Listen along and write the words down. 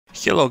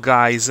Hello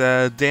guys,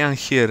 Dan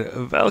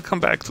here, welcome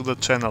back to the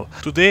channel.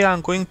 Today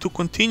I'm going to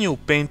continue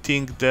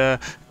painting the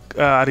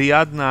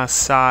Ariadna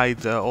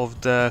side of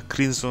the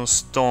Crimson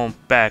Stone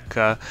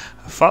pack.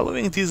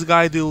 Following this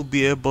guide you'll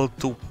be able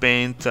to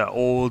paint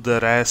all the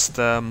rest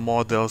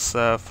models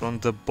from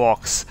the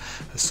box.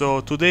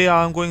 So today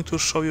I'm going to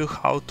show you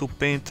how to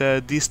paint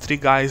these three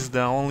guys.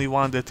 The only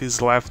one that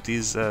is left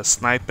is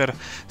Sniper,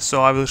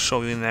 so I will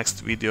show you in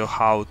next video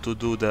how to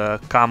do the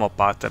camo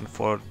pattern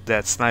for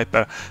that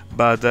Sniper,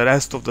 but the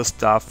rest of the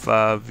stuff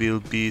will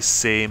be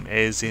same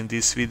as in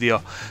this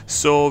video.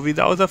 So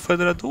without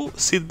further ado,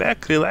 sit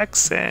back,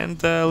 relax,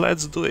 and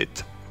let's do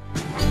it.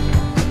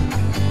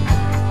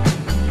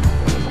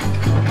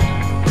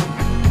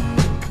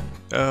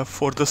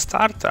 For the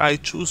start I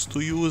choose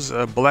to use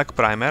a black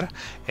primer,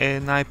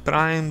 and I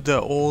primed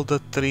all the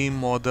three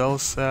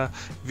models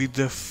with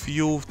a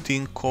few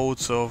thin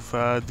coats of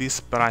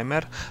this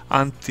primer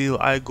until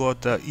I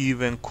got an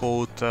even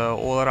coat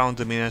all around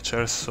the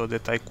miniatures so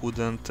that I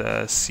couldn't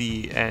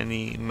see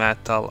any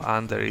metal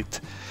under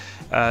it.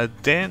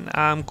 Then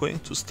I'm going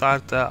to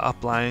start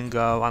applying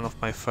one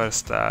of my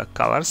first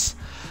colors.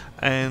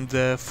 And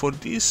for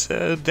this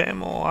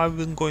demo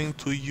I'm going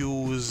to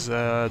use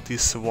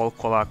this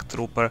Volkolak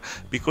trooper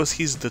because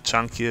he's the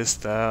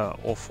chunkiest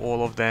of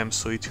all of them,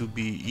 so it will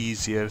be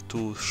easier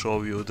to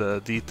show you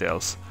the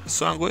details.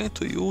 So I'm going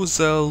to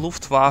use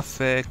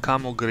Luftwaffe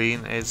camo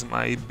green as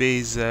my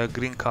base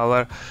green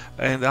color,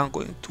 and I'm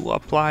going to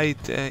apply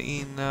it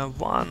in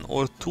one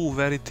or two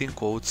very thin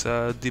coats,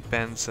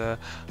 depends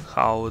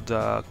how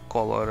the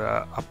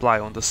color apply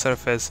on the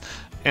surface.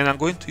 And I'm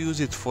going to use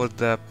it for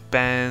the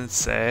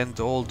pants and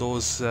all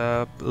those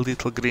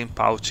little green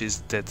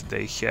pouches that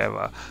they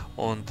have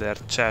on their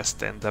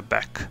chest and the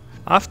back.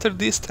 After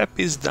this step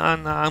is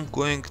done, I'm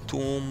going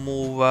to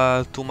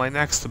move to my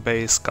next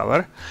base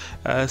color.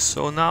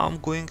 So now I'm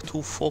going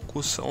to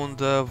focus on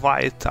the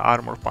white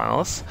armor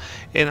panels,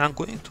 and I'm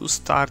going to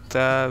start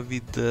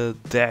with the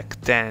deck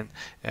 10,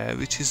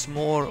 which is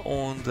more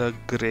on the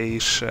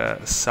grayish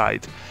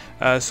side.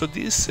 So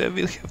this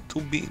will have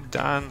to be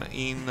done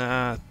in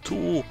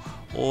two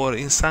or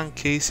in some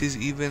cases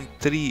even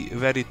three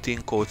very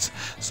thin coats.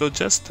 So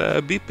just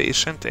be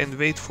patient and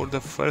wait for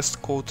the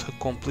first coat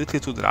completely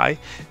to dry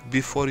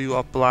before you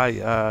apply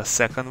a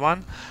second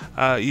one.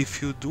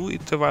 If you do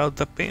it while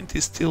the paint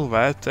is still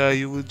wet,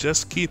 you will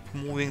just keep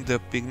moving the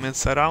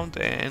pigments around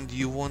and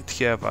you won't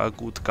have a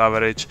good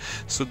coverage.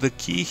 So the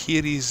key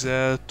here is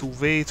to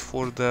wait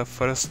for the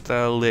first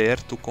layer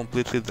to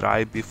completely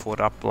dry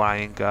before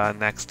applying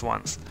next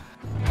ones.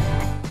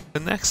 The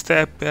next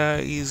step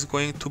is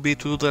going to be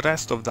to do the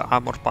rest of the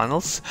armor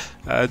panels.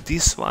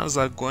 These ones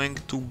are going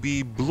to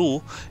be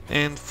blue,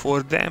 and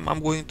for them I'm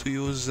going to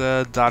use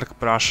dark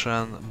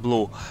Prussian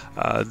blue.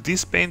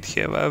 This paint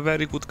have a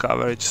very good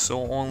coverage,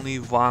 so only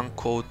one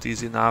coat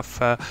is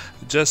enough.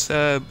 Just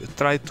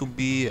try to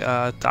be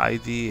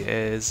tidy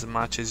as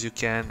much as you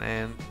can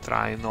and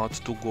try not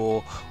to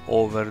go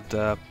over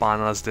the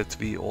panels that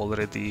we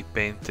already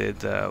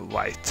painted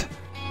white.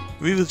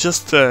 We will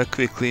just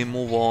quickly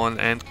move on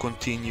and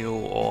continue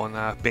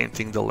on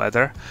painting the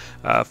leather.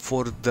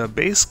 For the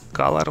base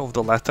color of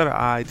the leather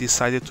I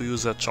decided to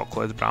use a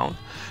chocolate brown.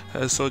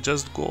 So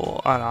just go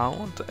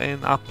around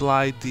and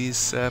apply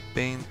this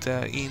paint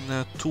in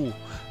two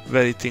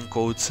very thin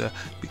coats,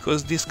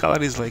 because this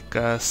color is like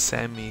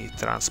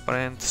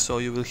semi-transparent, so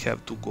you will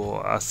have to go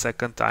a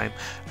second time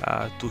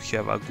to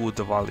have a good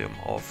volume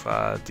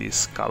of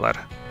this color.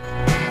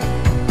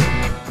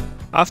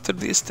 After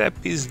this step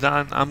is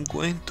done, I'm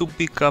going to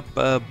pick up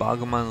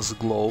Bugman's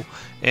Glow,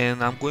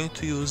 and I'm going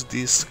to use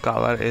this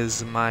color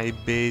as my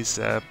base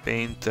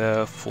paint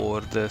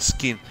for the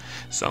skin.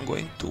 So I'm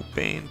going to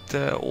paint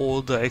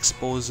all the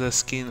exposed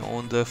skin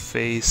on the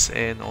face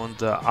and on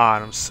the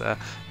arms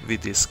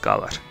with this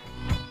color.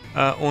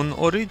 On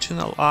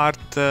original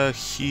art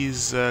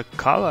his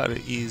color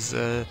is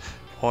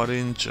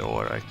orange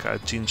or like a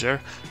ginger,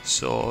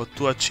 so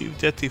to achieve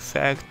that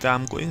effect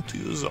I'm going to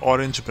use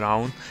orange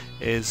brown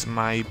as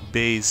my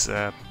base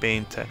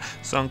paint.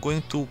 So I'm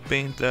going to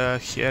paint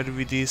the hair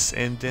with this,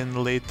 and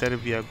then later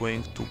we are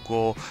going to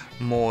go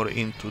more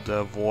into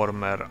the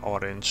warmer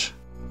orange.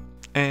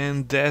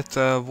 And that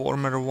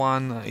warmer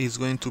one is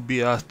going to be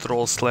a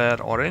Troll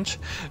Slayer orange.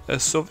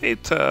 So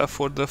wait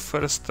for the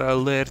first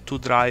layer to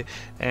dry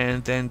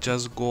and then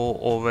just go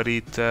over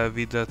it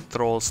with the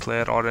Troll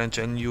Slayer orange,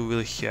 and you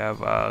will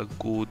have a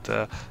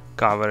good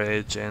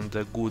coverage and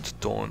a good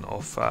tone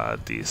of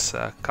this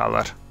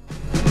color.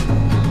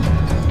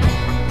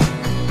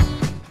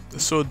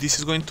 So this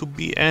is going to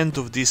be end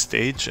of this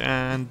stage,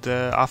 and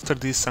after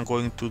this I'm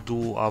going to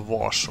do a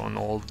wash on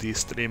all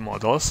these three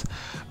models,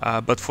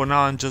 but for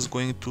now I'm just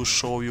going to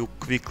show you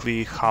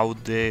quickly how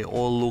they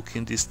all look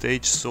in this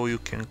stage, so you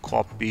can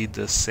copy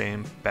the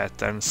same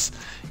patterns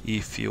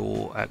if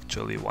you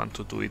actually want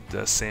to do it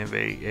the same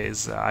way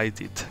as I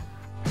did.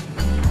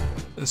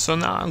 So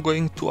now I'm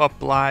going to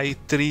apply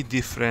 3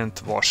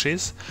 different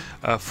washes.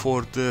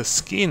 For the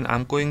skin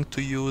I'm going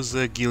to use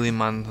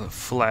Guilliman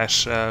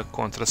Flash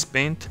contrast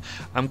paint.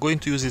 I'm going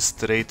to use it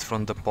straight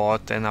from the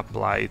pot and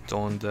apply it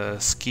on the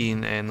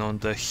skin and on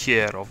the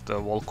hair of the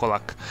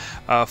Volkolak.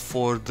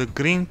 For the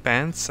green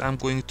pants I'm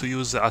going to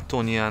use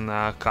Athonian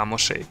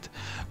Camoshade.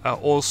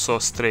 Also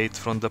straight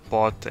from the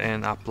pot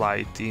and apply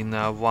it in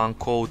one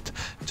coat.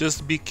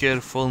 Just be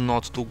careful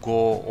not to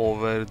go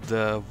over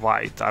the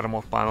white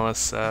armor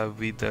panels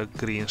with the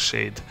green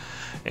shade.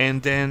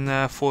 And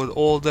then for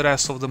all the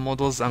rest of the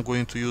models I'm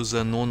going to use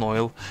a Nuln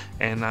Oil,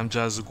 and I'm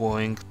just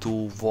going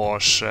to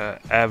wash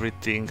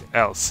everything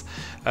else.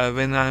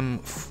 When I'm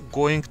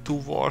going to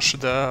wash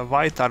the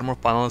white armor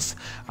panels,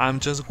 I'm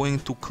just going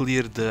to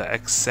clear the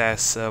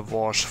excess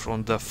wash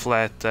from the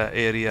flat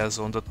areas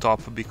on the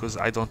top, because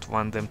I don't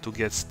want them to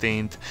get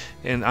stained,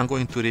 and I'm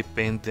going to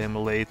repaint them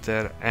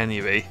later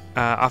anyway.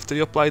 After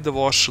you apply the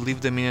wash,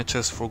 leave the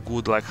miniatures for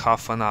good like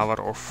half an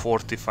hour or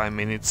 45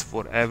 minutes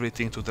for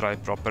everything to dry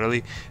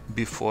properly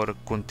before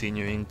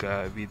continuing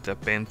with the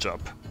paint job.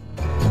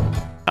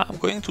 I'm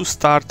going to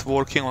start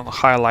working on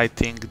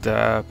highlighting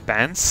the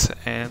pants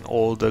and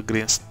all the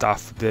green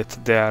stuff that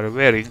they are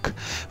wearing.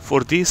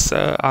 For this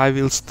I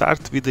will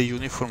start with the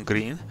uniform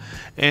green,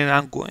 and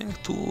I'm going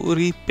to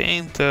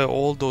repaint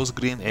all those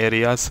green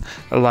areas,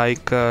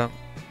 like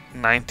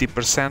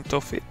 90%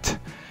 of it.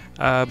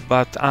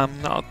 But I'm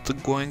not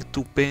going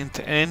to paint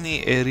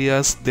any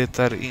areas that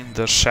are in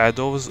the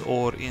shadows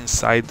or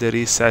inside the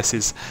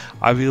recesses.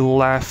 I will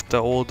left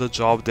all the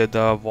job that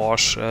the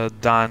wash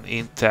done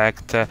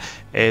intact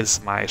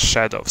as my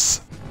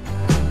shadows.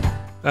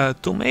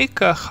 To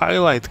make a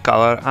highlight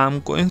color,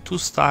 I'm going to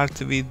start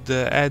with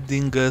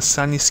adding a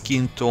sunny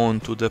skin tone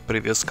to the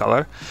previous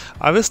color.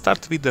 I will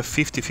start with the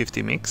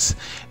 50-50 mix,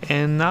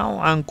 and now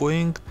I'm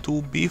going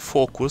to be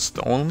focused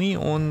only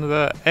on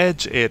the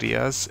edge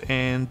areas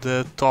and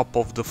the top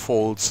of the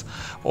folds.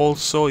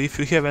 Also, if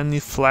you have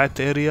any flat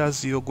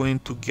areas, you're going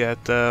to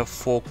get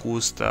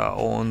focused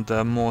on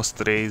the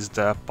most raised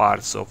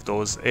parts of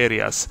those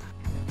areas.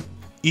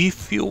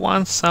 If you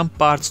want some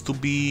parts to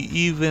be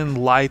even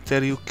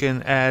lighter, you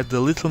can add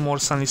a little more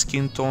sunny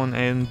skin tone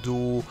and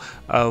do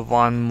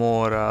one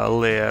more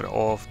layer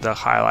of the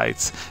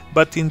highlights.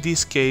 But in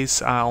this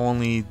case I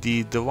only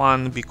did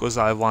one because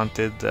I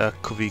wanted a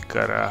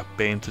quicker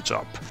paint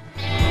job.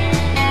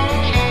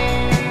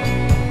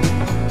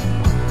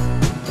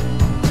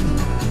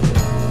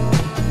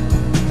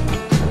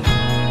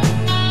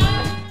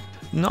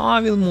 Now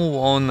I will move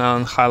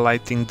on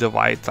highlighting the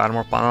white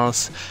armor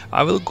panels.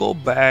 I will go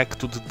back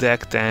to the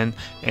deck 10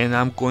 and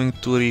I'm going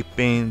to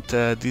repaint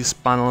these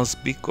panels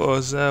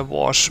because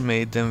wash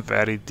made them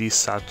very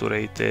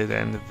desaturated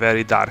and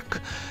very dark.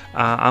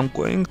 I'm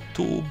going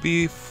to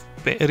be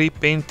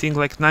repainting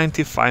like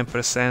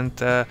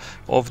 95%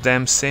 of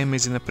them, same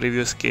as in the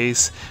previous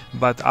case,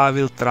 but I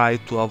will try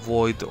to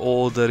avoid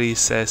all the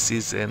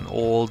recesses and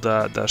all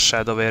the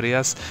shadow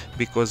areas,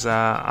 because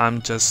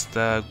I'm just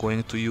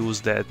going to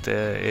use that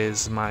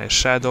as my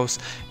shadows,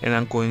 and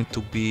I'm going to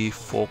be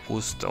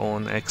focused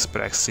on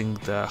expressing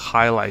the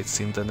highlights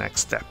in the next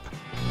step.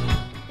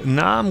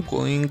 Now I'm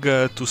going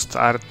to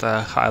start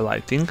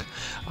highlighting.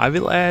 I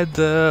will add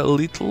a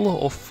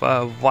little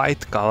of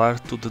white color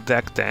to the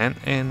deck 10,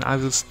 and I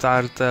will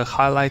start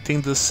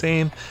highlighting the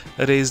same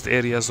raised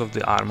areas of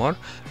the armor,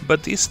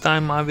 but this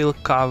time I will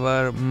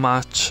cover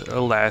much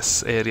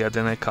less area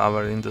than I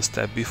covered in the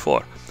step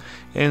before.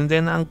 And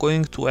then I'm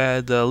going to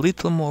add a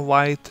little more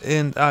white,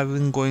 and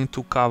I'm going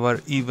to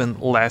cover even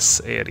less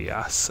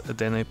areas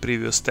than a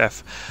previous step.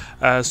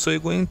 So you're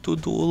going to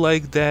do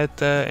like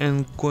that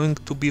and going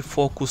to be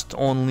focused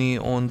only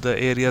on the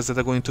areas that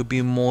are going to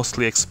be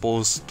mostly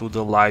exposed to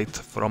the light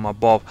from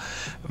above.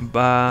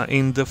 But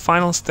in the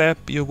final step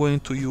you're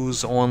going to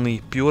use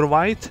only pure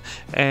white,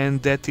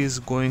 and that is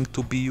going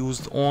to be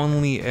used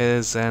only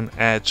as an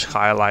edge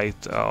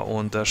highlight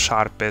on the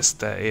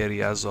sharpest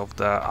areas of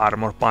the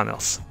armor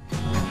panels.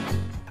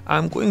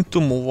 I'm going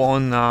to move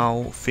on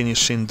now,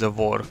 finishing the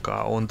work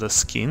on the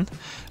skin.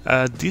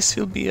 This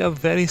will be a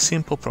very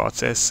simple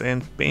process,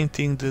 and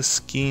painting the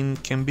skin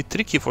can be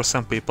tricky for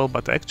some people,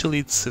 but actually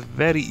it's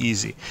very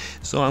easy.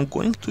 So I'm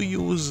going to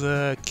use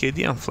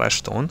Cadian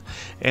Fleshtone,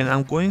 and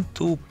I'm going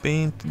to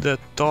paint the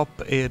top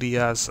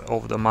areas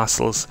of the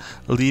muscles,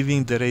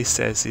 leaving the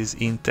recesses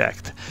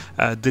intact.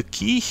 The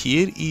key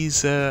here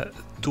is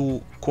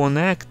to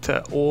connect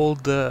all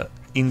the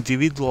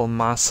individual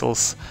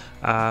muscles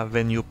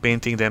when you're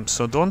painting them,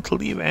 so don't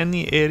leave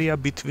any area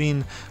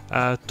between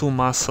two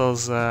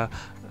muscles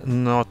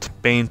not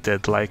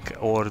painted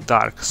or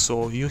dark.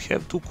 So you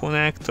have to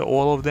connect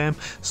all of them,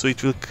 so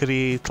it will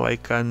create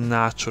like a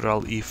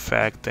natural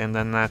effect and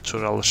a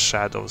natural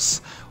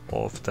shadows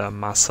of the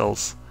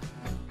muscles.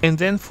 And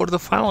then for the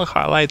final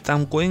highlight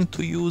I'm going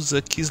to use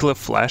a Kislev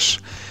flash,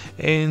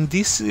 and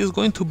this is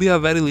going to be a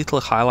very little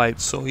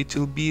highlight, so it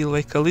will be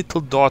like a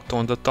little dot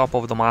on the top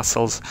of the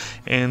muscles,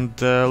 and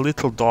a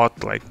little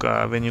dot like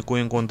when you're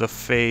going on the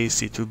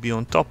face, it will be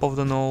on top of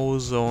the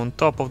nose, on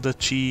top of the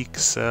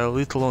cheeks, a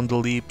little on the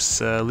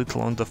lips, a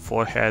little on the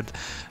forehead,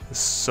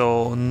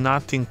 so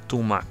nothing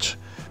too much.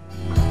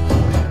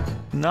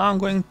 Now I'm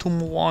going to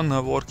move on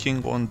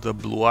working on the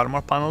blue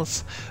armor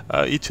panels.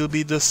 It will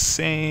be the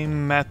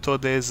same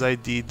method as I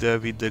did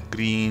with the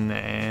green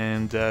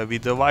and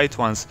with the white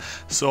ones.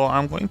 So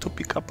I'm going to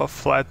pick up a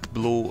flat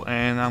blue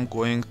and I'm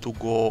going to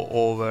go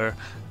over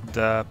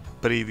the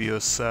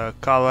previous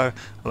color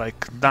like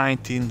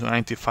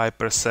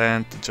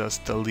 90–95%,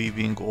 just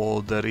leaving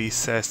all the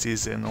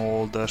recesses and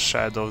all the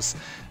shadows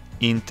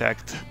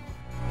intact.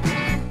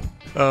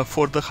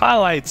 For the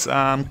highlights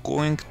I'm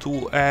going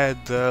to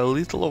add a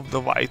little of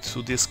the white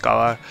to this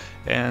color,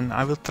 and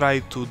I will try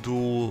to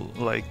do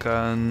like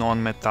a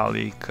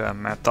non-metallic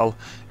metal.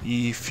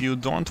 If you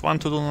don't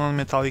want to do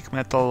non-metallic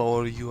metal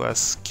or you are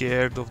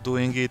scared of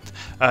doing it,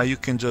 you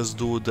can just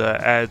do the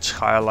edge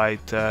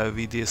highlight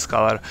with this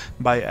color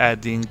by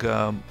adding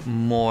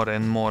more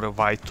and more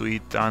white to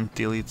it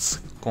until it's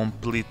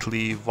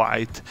completely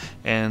white,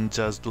 and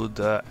just do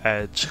the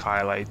edge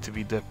highlight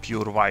with the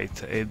pure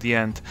white at the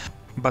end.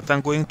 But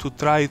I'm going to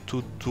try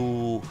to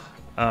do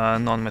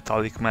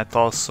non-metallic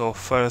metal, so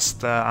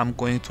first I'm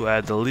going to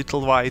add a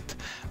little white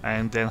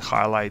and then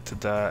highlight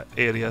the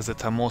areas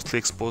that are mostly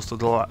exposed to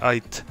the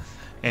light,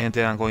 and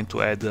then I'm going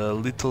to add a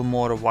little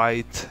more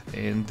white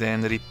and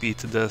then repeat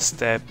the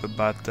step,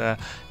 but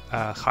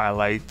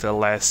highlight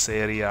less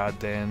area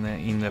than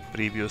in the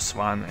previous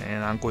one,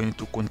 and I'm going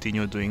to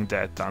continue doing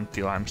that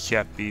until I'm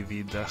happy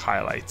with the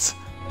highlights.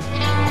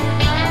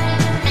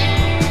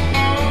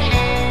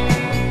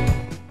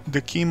 The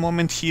key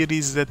moment here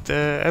is that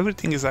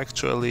everything is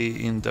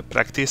actually in the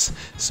practice,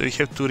 so you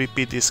have to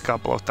repeat this a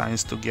couple of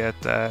times to get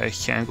a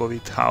hang of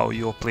it, how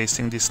you're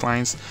placing these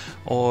lines,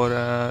 or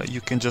you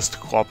can just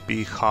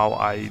copy how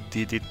I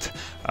did it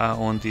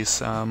on this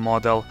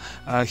model.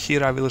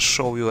 Here I will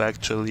show you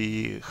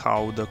actually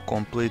how the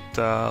complete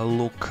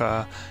look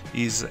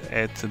is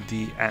at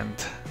the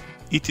end.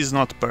 It is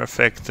not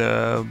perfect,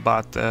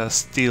 but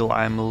still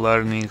I'm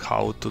learning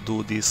how to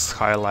do these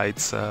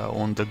highlights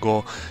on the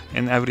go,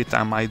 and every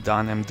time I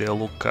done them they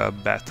look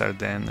better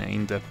than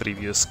in the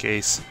previous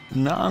case.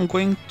 Now I'm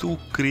going to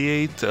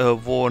create a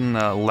worn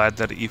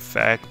leather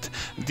effect.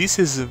 This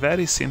is a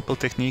very simple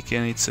technique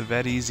and it's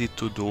very easy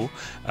to do.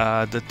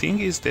 The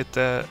thing is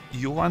that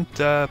you want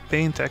the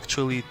paint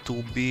actually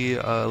to be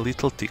a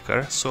little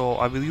thicker, so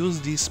I will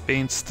use this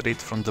paint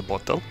straight from the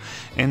bottle,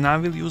 and I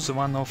will use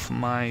one of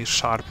my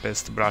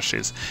sharpest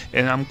brushes,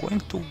 and I'm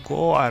going to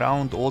go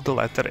around all the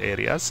letter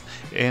areas,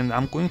 and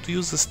I'm going to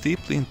use the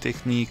stippling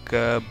technique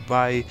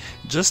by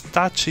just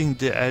touching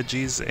the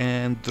edges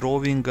and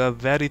drawing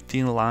very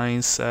thin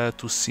lines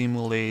to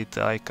simulate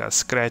like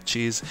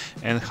scratches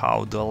and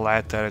how the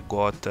letter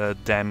got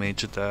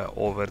damaged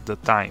over the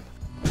time.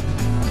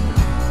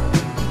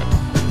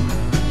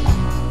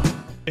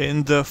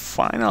 And the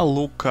final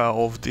look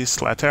of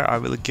this letter I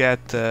will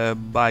get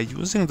by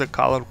using the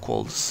color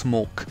called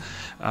Smoke.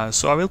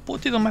 So I will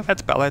put it on my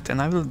wet palette and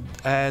I will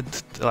add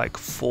like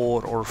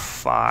 4 or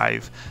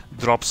 5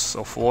 drops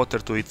of water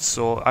to it,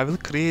 so I will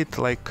create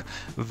like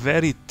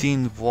very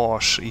thin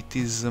wash. It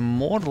is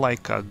more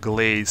like a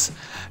glaze,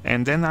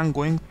 and then I'm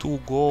going to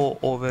go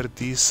over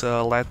these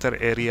letter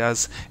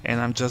areas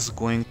and I'm just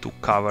going to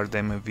cover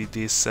them with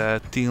this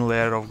thin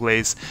layer of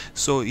glaze,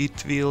 so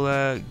it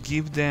will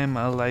give them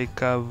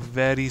like a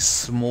very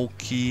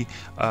smoky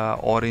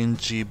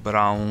orangey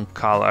brown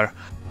color.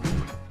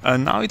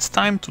 Now it's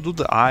time to do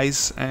the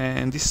eyes,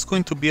 and this is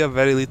going to be a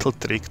very little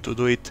trick to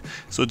do it.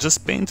 So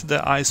just paint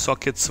the eye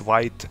sockets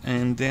white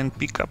and then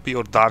pick up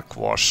your dark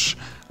wash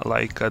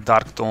like a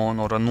dark tone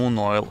or a Nuln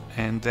Oil,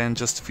 and then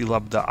just fill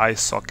up the eye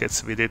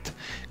sockets with it.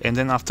 And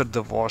then after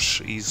the wash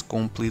is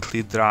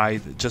completely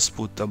dried, just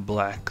put a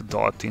black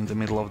dot in the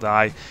middle of the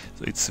eye.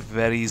 So it's a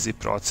very easy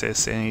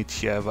process and it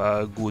have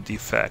a good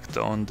effect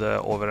on the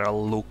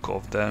overall look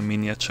of the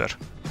miniature.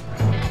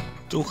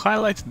 To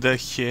highlight the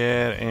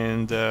hair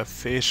and the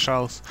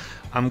facials,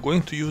 I'm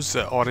going to use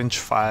orange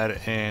fire,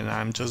 and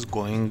I'm just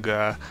going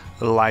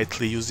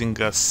lightly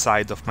using a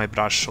side of my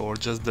brush or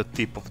just the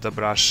tip of the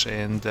brush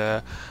and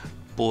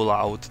pull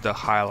out the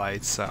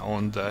highlights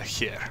on the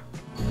hair.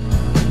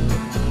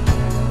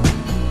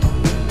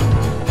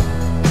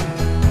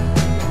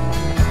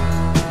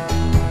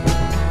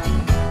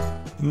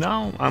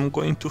 Now I'm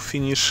going to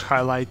finish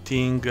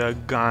highlighting a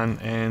gun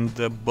and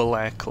the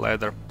black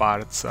leather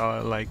parts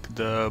like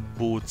the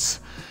boots.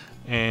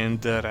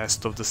 and the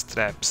rest of the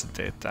straps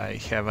that I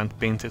haven't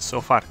painted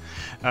so far.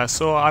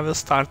 So I will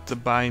start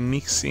by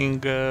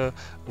mixing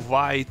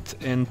white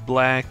and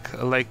black,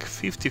 like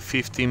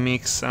 50-50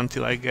 mix,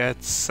 until I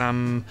get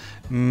some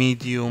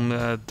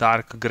medium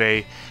dark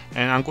gray,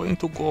 and I'm going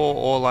to go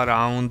all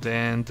around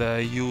and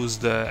use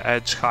the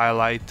edge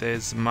highlight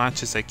as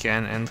much as I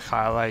can and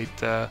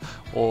highlight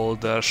all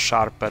the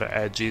sharper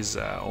edges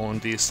on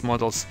these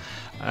models.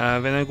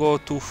 When I go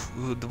to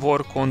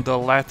work on the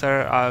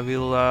leather, I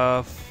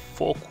will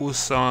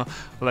focus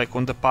like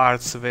on the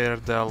parts where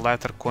the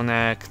leather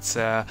connects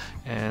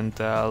and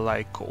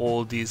like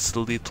all these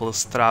little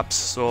straps,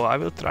 so I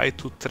will try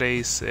to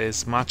trace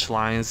as much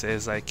lines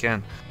as I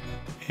can.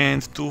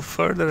 And to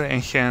further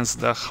enhance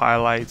the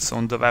highlights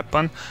on the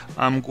weapon,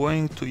 I'm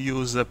going to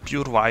use a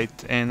pure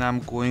white, and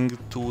I'm going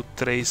to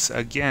trace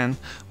again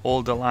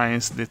all the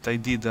lines that I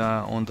did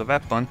on the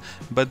weapon,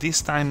 but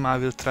this time I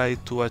will try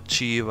to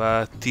achieve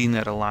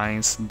thinner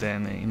lines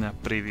than in a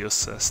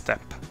previous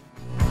step.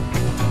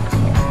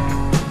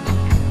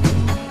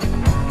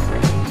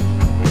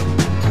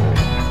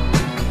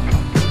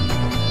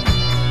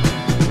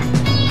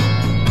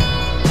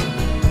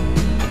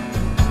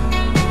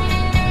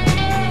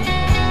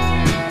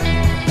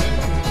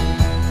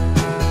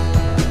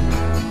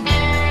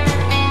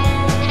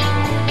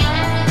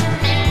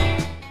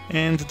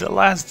 And the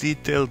last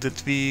detail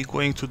that we're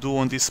going to do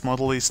on this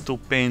model is to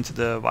paint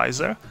the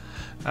visor.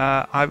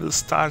 I will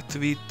start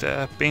with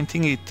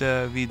painting it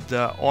with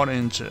the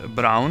orange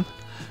brown,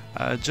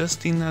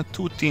 just in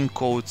two thin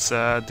coats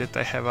that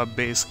I have a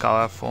base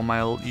color for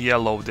my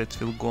yellow that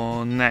will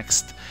go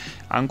next.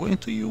 I'm going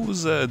to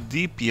use a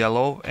deep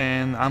yellow,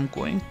 and I'm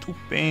going to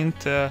paint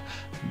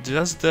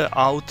just the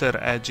outer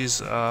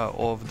edges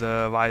of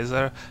the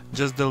visor,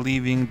 just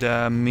leaving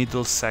the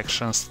middle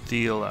section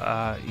still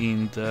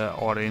in the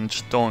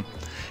orange tone.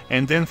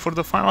 And then for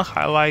the final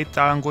highlight,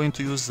 I'm going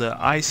to use the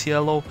ice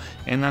yellow,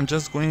 and I'm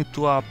just going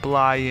to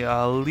apply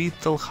a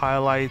little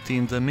highlight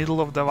in the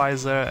middle of the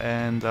visor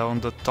and on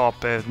the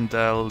top and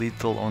a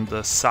little on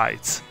the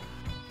sides.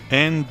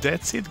 And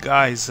that's it,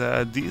 guys.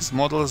 These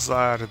models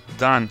are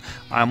done.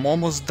 I'm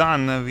almost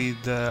done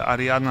with the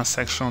Ariadna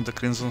section of the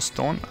Crimson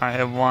Stone. I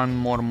have one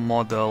more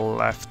model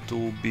left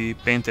to be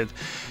painted.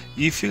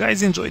 If you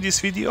guys enjoyed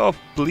this video,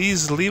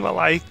 please leave a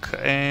like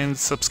and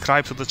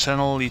subscribe to the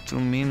channel. It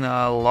will mean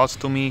a lot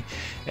to me.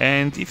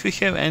 And if you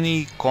have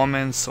any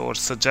comments or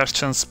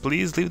suggestions,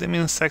 please leave them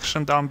in the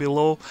section down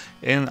below,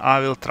 and I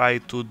will try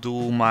to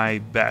do my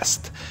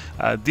best.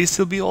 This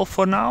will be all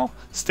for now.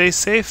 Stay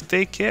safe,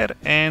 take care,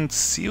 and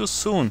see you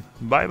soon.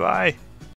 Bye bye.